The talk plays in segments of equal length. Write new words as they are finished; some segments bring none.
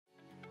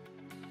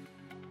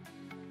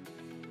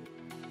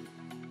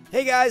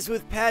Hey guys,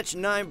 with patch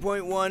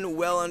 9.1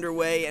 well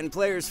underway and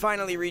players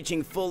finally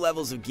reaching full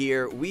levels of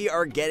gear, we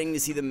are getting to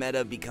see the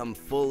meta become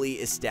fully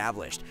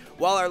established.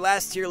 While our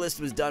last tier list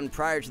was done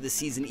prior to the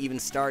season even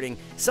starting,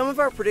 some of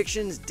our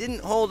predictions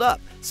didn't hold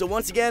up. So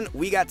once again,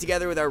 we got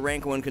together with our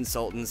rank 1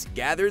 consultants,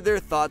 gathered their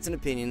thoughts and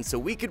opinions so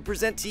we could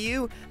present to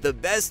you the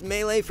best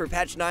melee for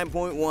patch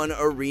 9.1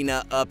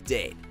 arena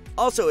update.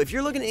 Also, if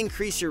you're looking to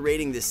increase your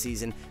rating this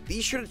season, be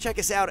sure to check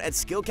us out at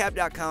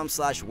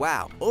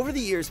skillcap.com/wow. Over the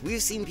years,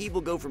 we've seen people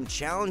go from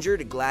Challenger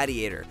to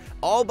Gladiator,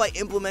 all by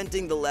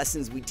implementing the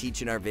lessons we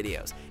teach in our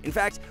videos. In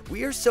fact,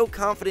 we are so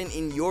confident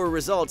in your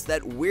results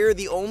that we're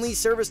the only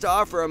service to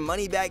offer a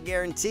money-back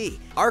guarantee.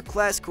 Our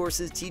class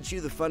courses teach you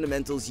the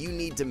fundamentals you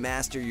need to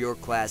master your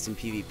class in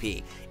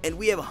PvP, and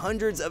we have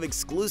hundreds of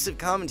exclusive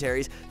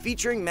commentaries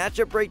featuring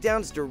matchup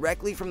breakdowns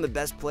directly from the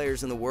best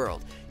players in the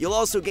world. You'll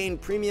also gain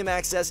premium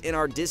access in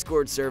our Discord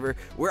server,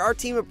 where our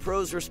team of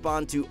pros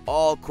respond to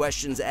all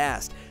questions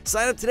asked.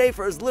 Sign up today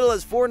for as little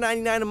as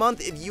 $4.99 a month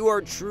if you are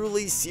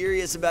truly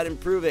serious about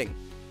improving.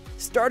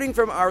 Starting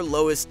from our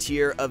lowest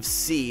tier of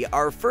C,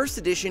 our first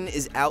edition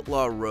is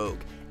Outlaw Rogue.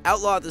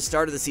 Outlaw at the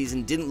start of the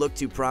season didn't look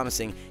too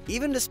promising,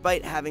 even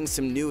despite having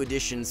some new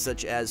additions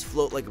such as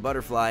Float Like a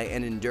Butterfly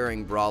and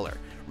Enduring Brawler.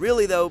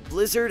 Really though,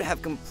 Blizzard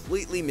have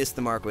completely missed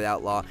the mark with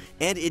Outlaw,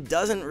 and it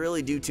doesn't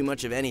really do too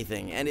much of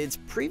anything, and its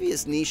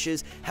previous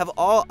niches have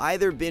all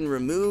either been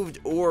removed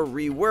or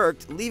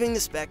reworked, leaving the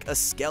spec a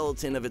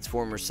skeleton of its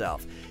former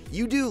self.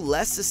 You do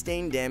less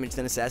sustained damage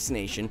than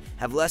Assassination,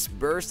 have less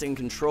burst and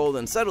control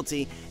than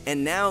Subtlety,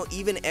 and now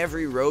even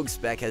every rogue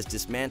spec has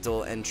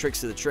Dismantle and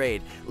Tricks of the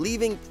Trade,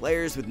 leaving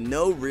players with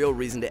no real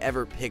reason to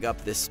ever pick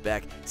up this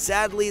spec,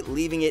 sadly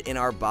leaving it in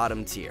our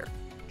bottom tier.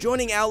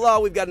 Joining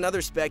Outlaw, we've got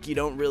another spec you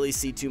don't really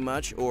see too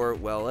much, or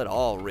well, at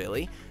all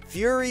really.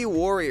 Fury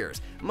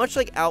Warriors. Much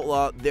like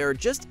Outlaw, there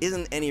just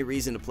isn't any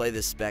reason to play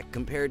this spec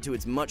compared to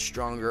its much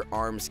stronger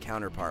arms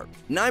counterpart.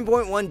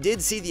 9.1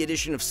 did see the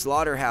addition of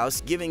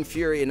Slaughterhouse, giving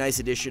Fury a nice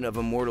addition of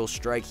Immortal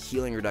Strike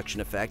healing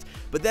reduction effect,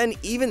 but then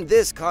even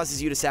this causes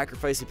you to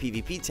sacrifice a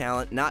PvP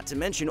talent, not to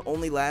mention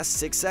only lasts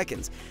 6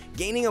 seconds.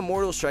 Gaining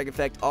Immortal Strike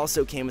effect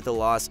also came with the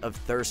loss of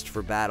Thirst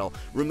for Battle,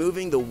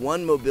 removing the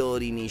one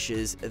mobility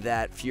niches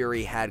that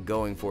Fury had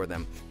going for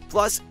them.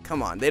 Plus,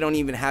 come on, they don't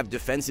even have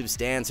defensive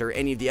stance or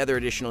any of the other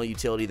additional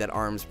utility that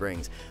arms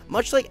brings.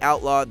 Much like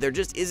Outlaw, there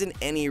just isn't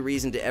any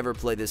reason to ever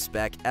play this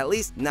spec, at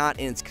least not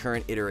in its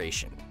current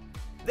iteration.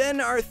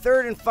 Then our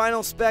third and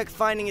final spec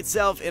finding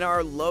itself in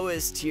our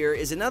lowest tier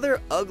is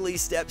another ugly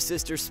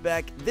stepsister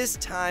spec, this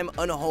time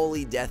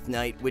Unholy Death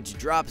Knight, which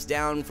drops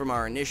down from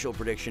our initial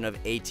prediction of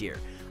A tier.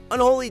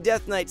 Unholy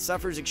Death Knight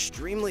suffers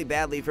extremely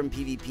badly from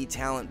PvP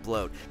talent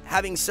bloat,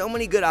 having so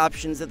many good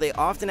options that they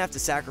often have to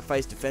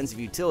sacrifice defensive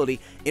utility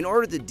in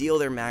order to deal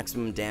their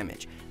maximum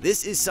damage.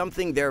 This is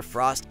something their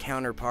Frost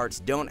counterparts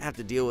don't have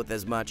to deal with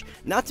as much,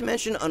 not to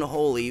mention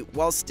Unholy,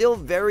 while still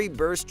very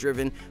burst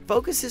driven,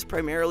 focuses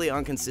primarily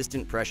on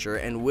consistent pressure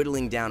and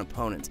whittling down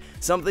opponents,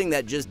 something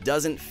that just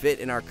doesn't fit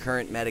in our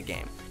current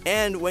metagame.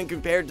 And when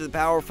compared to the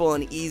powerful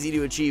and easy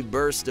to achieve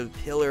burst of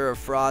Pillar of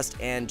Frost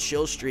and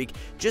Chill Streak,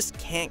 just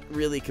can't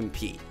really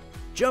compete.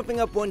 Jumping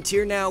up one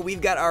tier now,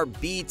 we've got our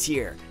B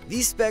tier.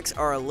 These specs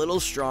are a little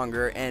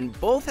stronger and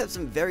both have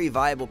some very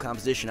viable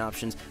composition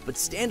options, but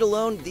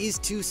standalone, these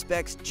two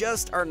specs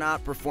just are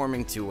not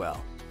performing too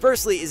well.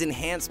 Firstly is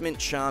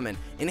Enhancement Shaman.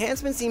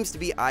 Enhancement seems to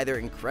be either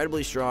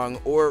incredibly strong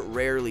or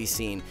rarely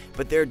seen,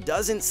 but there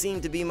doesn't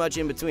seem to be much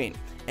in between.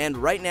 And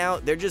right now,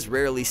 they're just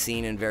rarely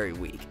seen and very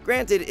weak.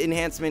 Granted,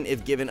 Enhancement,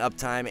 if given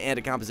uptime and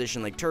a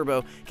composition like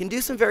Turbo, can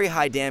do some very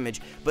high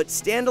damage, but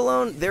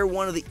standalone, they're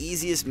one of the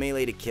easiest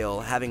melee to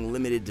kill, having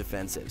limited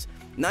defensives.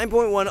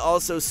 9.1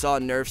 also saw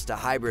nerfs to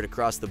Hybrid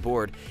across the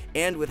board,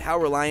 and with how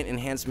reliant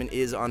Enhancement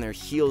is on their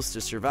heals to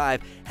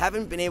survive,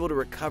 haven't been able to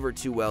recover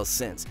too well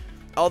since.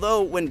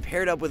 Although, when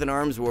paired up with an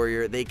Arms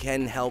Warrior, they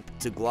can help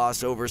to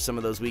gloss over some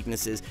of those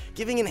weaknesses,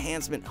 giving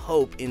Enhancement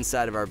hope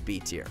inside of our B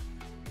tier.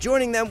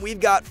 Joining them, we've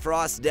got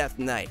Frost Death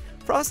Knight.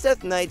 Frost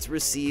Death Knights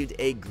received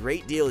a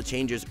great deal of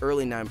changes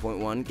early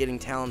 9.1, getting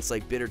talents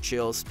like Bitter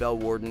Chill, Spell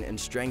Warden, and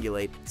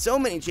Strangulate. So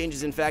many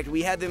changes, in fact,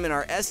 we had them in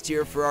our S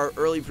tier for our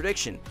early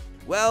prediction.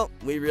 Well,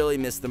 we really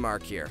missed the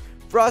mark here.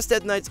 Frost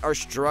Death Knights are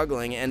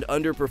struggling and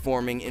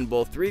underperforming in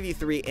both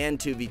 3v3 and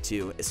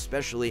 2v2,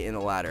 especially in the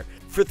latter.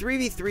 For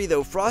 3v3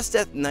 though, Frost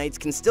Death Knights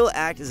can still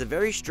act as a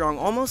very strong,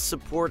 almost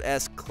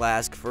support-esque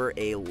class for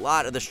a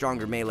lot of the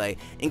stronger melee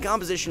in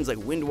compositions like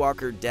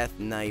Windwalker, Death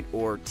Knight,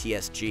 or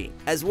TSG.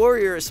 As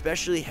Warrior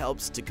especially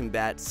helps to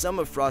combat some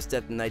of Frost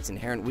Death Knight's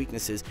inherent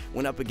weaknesses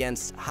when up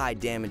against high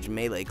damage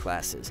melee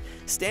classes.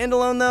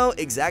 Standalone though,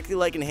 exactly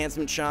like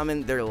Enhancement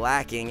Shaman, they're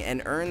lacking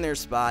and earn their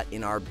spot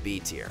in our B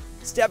tier.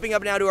 Stepping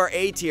up now to our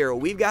A tier,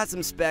 we've got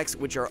some specs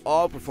which are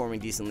all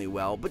performing decently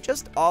well, but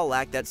just all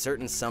lack that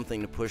certain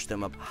something to push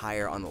them up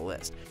higher on the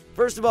list.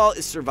 First of all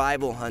is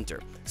Survival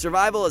Hunter.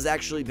 Survival has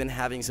actually been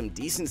having some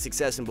decent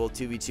success in both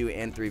 2v2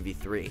 and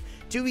 3v3.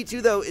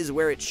 2v2 though is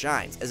where it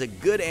shines, as a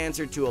good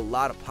answer to a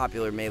lot of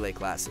popular melee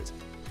classes.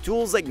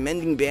 Tools like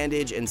Mending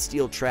Bandage and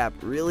Steel Trap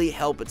really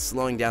help at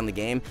slowing down the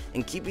game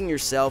and keeping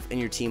yourself and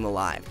your team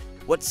alive.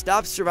 What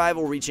stops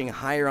Survival reaching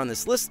higher on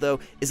this list, though,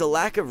 is a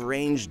lack of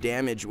range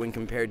damage when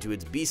compared to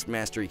its Beast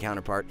Mastery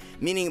counterpart,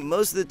 meaning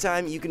most of the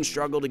time you can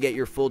struggle to get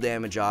your full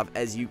damage off,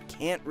 as you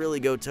can't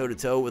really go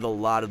toe-to-toe with a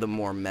lot of the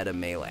more meta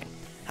melee.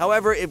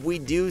 However, if we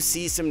do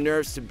see some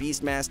nerfs to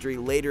Beast Mastery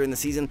later in the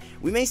season,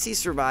 we may see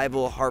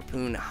Survival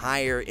harpoon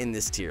higher in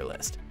this tier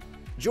list.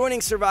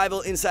 Joining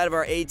Survival inside of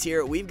our A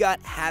tier, we've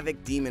got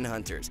Havoc Demon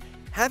Hunters.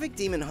 Havoc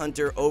Demon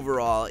Hunter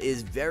overall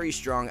is very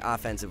strong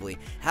offensively,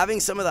 having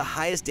some of the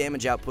highest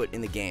damage output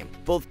in the game.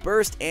 Both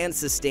burst and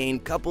sustain,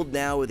 coupled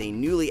now with a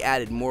newly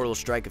added Mortal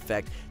Strike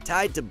effect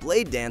tied to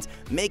Blade Dance,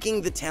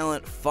 making the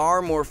talent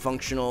far more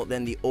functional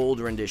than the old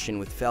rendition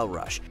with Fell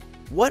Rush.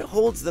 What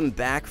holds them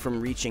back from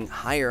reaching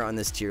higher on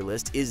this tier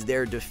list is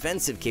their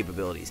defensive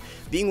capabilities,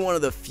 being one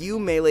of the few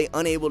melee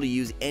unable to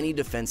use any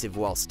defensive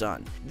while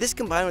stunned. This,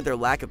 combined with their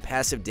lack of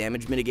passive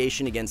damage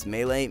mitigation against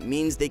melee,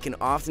 means they can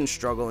often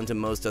struggle into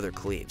most other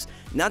cleaves.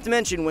 Not to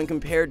mention, when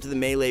compared to the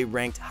melee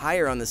ranked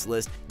higher on this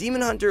list,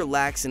 Demon Hunter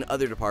lacks in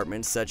other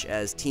departments such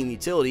as team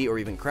utility or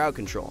even crowd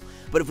control.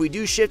 But if we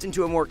do shift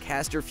into a more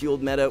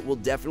caster-fueled meta, we'll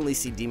definitely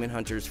see Demon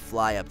Hunters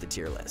fly up the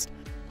tier list.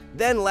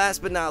 Then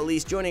last but not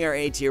least, joining our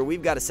A tier,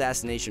 we've got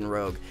Assassination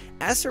Rogue.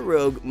 As a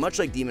rogue, much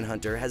like Demon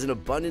Hunter, has an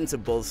abundance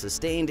of both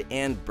sustained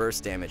and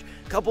burst damage,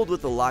 coupled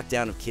with the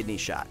lockdown of Kidney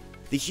Shot.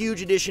 The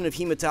huge addition of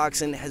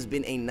Hemotoxin has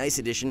been a nice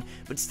addition,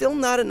 but still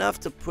not enough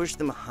to push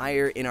them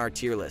higher in our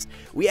tier list.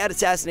 We had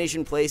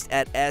Assassination placed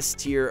at S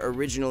tier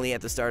originally at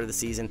the start of the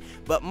season,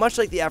 but much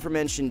like the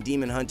aforementioned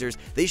Demon Hunters,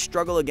 they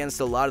struggle against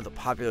a lot of the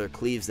popular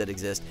cleaves that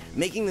exist,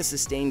 making the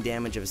sustained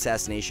damage of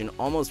Assassination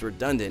almost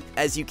redundant,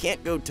 as you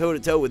can't go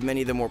toe-to-toe with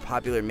many of the more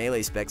popular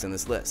melee specs on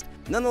this list.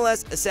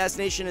 Nonetheless,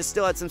 Assassination has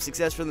still had some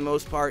success for the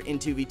most part in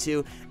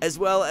 2v2, as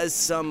well as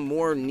some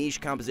more niche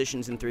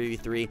compositions in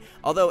 3v3,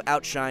 although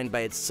outshined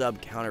by its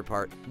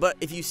sub-counterpart. But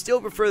if you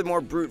still prefer the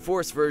more brute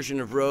force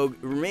version of Rogue,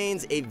 it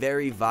remains a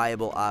very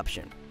viable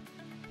option.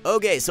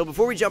 Okay, so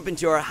before we jump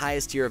into our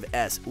highest tier of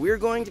S, we're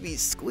going to be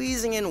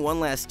squeezing in one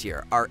last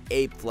tier, our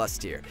A+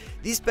 tier.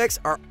 These specs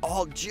are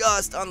all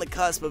just on the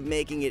cusp of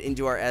making it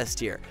into our S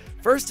tier.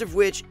 First of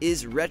which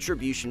is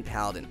Retribution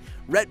Paladin.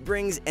 Ret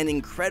brings an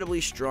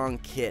incredibly strong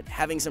kit,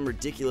 having some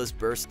ridiculous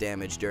burst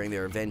damage during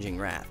their Avenging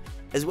Wrath,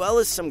 as well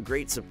as some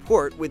great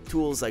support with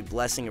tools like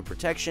Blessing of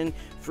Protection,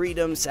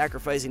 Freedom,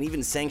 Sacrifice, and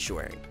even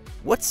Sanctuary.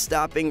 What's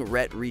stopping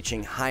Ret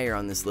reaching higher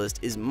on this list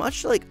is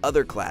much like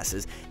other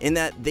classes, in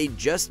that they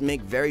just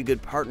make very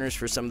good partners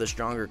for some of the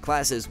stronger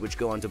classes, which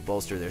go on to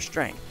bolster their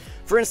strength.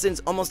 For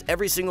instance, almost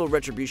every single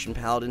Retribution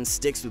Paladin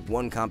sticks with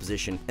one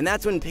composition, and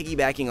that's when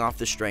piggybacking off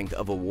the strength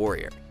of a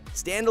warrior.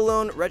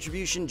 Standalone,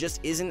 Retribution just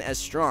isn't as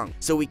strong,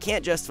 so we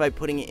can't justify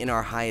putting it in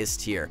our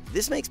highest tier.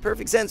 This makes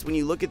perfect sense when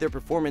you look at their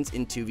performance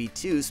in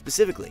 2v2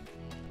 specifically.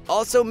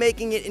 Also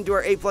making it into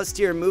our A+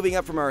 tier, moving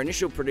up from our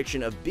initial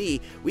prediction of B,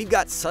 we've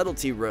got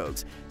Subtlety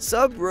Rogues.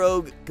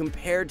 Sub-Rogue,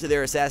 compared to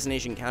their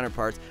Assassination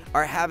counterparts,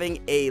 are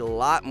having a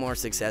lot more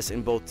success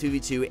in both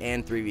 2v2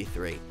 and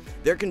 3v3.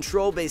 Their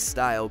control-based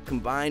style,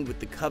 combined with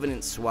the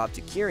Covenant swap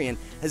to Kyrian,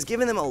 has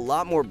given them a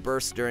lot more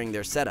burst during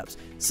their setups.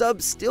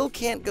 Subs still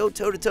can't go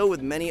toe-to-toe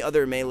with many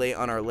other melee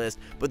on our list,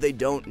 but they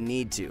don't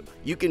need to.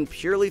 You can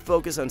purely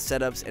focus on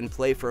setups and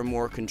play for a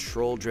more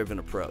control-driven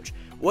approach.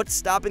 What's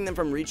stopping them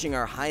from reaching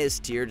our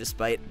highest tier,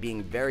 despite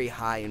being very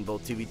high in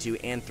both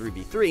 2v2 and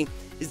 3v3,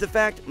 is the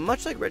fact,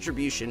 much like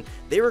Retribution,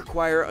 they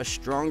require a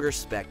stronger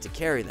spec to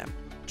carry them.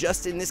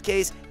 Just in this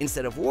case,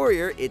 instead of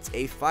Warrior, it's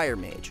a Fire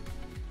Mage.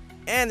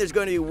 And there's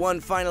going to be one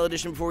final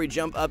addition before we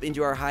jump up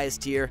into our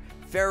highest tier,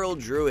 Feral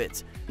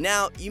Druids.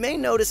 Now, you may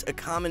notice a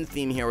common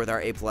theme here with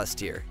our A+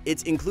 tier.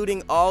 It's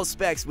including all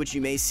specs which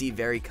you may see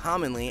very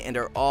commonly and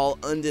are all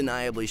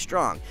undeniably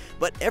strong.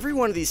 But every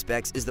one of these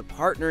specs is the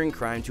partner in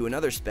crime to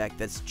another spec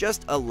that's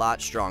just a lot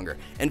stronger,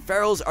 and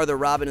Ferals are the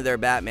Robin of their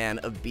Batman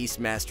of Beast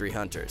Mastery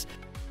Hunters.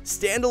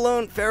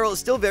 Standalone, Feral is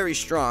still very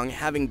strong,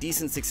 having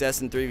decent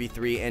success in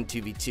 3v3 and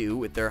 2v2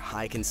 with their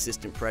high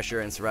consistent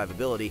pressure and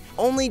survivability,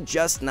 only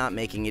just not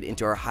making it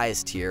into our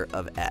highest tier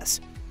of S.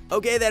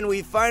 Okay then,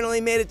 we finally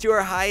made it to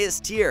our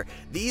highest tier.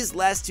 These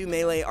last two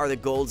melee are the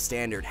gold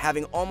standard,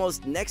 having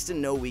almost next to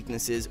no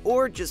weaknesses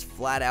or just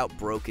flat out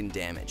broken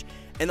damage.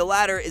 And the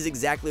latter is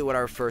exactly what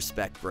our first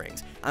spec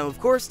brings. I'm of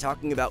course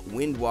talking about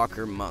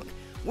Windwalker Monk.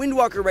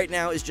 Windwalker right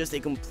now is just a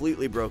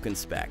completely broken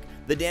spec.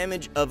 The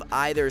damage of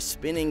either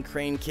spinning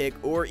crane kick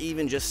or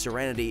even just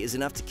Serenity is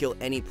enough to kill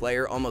any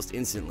player almost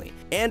instantly.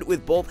 And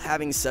with both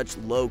having such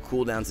low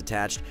cooldowns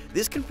attached,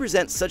 this can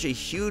present such a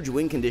huge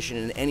win condition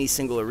in any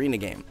single arena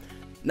game.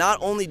 Not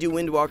only do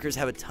Windwalkers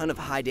have a ton of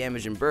high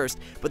damage and burst,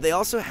 but they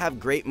also have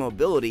great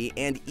mobility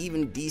and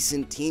even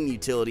decent team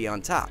utility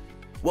on top.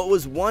 What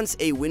was once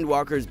a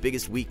Windwalker's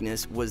biggest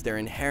weakness was their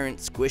inherent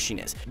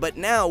squishiness, but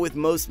now with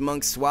most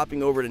monks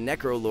swapping over to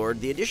Necrolord,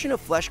 the addition of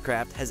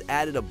Fleshcraft has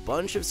added a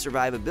bunch of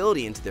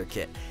survivability into their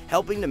kit,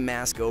 helping to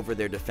mask over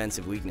their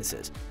defensive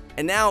weaknesses.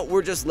 And now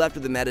we're just left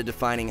with the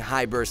meta-defining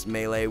high burst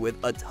melee with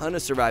a ton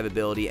of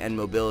survivability and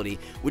mobility,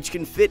 which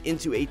can fit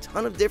into a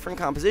ton of different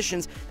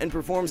compositions and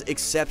performs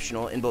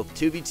exceptional in both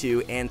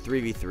 2v2 and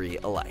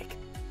 3v3 alike.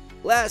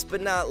 Last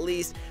but not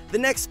least, the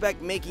next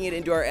spec making it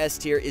into our S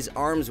tier is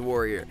Arms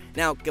Warrior.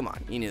 Now, come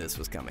on, you knew this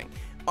was coming.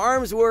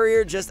 Arms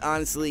Warrior just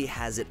honestly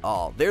has it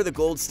all. They're the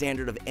gold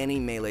standard of any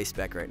melee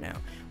spec right now.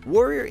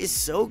 Warrior is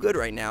so good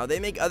right now, they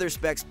make other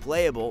specs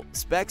playable.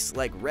 Specs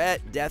like Ret,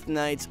 Death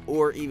Knights,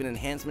 or even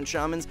Enhancement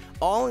Shamans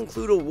all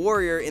include a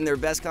warrior in their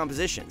best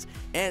compositions.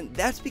 And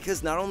that's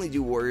because not only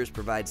do warriors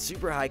provide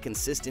super high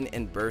consistent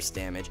and burst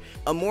damage,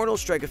 a mortal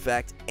strike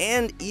effect,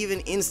 and even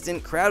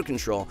instant crowd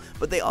control,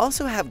 but they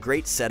also have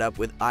great setup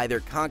with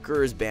either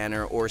Conqueror's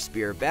Banner or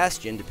Spear of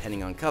Bastion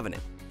depending on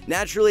Covenant.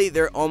 Naturally,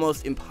 they're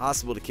almost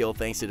impossible to kill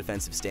thanks to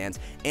defensive stance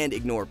and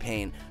ignore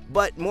pain,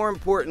 but more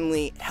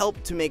importantly,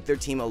 help to make their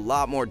team a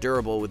lot more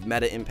durable with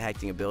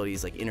meta-impacting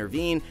abilities like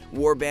Intervene,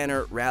 War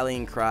Banner,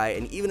 Rallying Cry,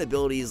 and even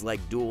abilities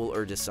like Duel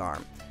or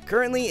Disarm.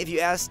 Currently, if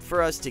you asked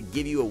for us to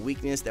give you a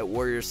weakness that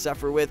warriors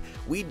suffer with,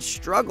 we'd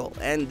struggle,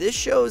 and this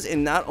shows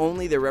in not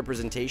only their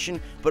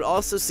representation, but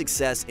also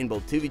success in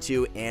both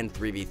 2v2 and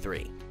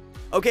 3v3.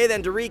 Okay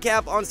then, to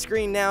recap, on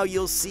screen now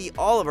you'll see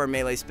all of our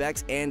melee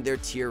specs and their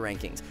tier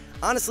rankings.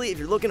 Honestly, if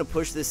you're looking to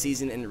push this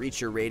season and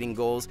reach your rating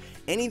goals,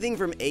 anything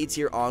from A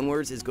tier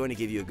onwards is going to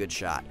give you a good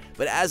shot.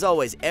 But as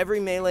always, every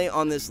melee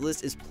on this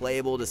list is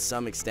playable to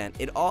some extent.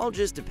 It all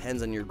just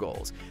depends on your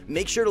goals.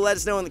 Make sure to let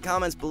us know in the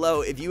comments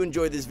below if you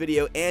enjoyed this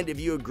video and if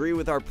you agree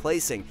with our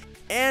placing.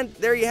 And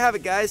there you have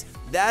it, guys.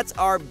 That's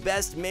our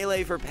best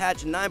melee for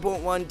patch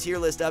 9.1 tier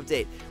list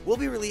update. We'll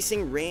be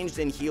releasing ranged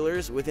and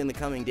healers within the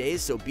coming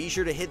days, so be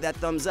sure to hit that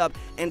thumbs up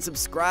and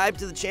subscribe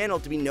to the channel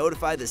to be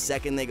notified the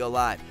second they go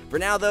live. For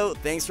now though,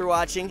 thanks for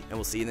watching, and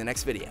we'll see you in the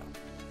next video.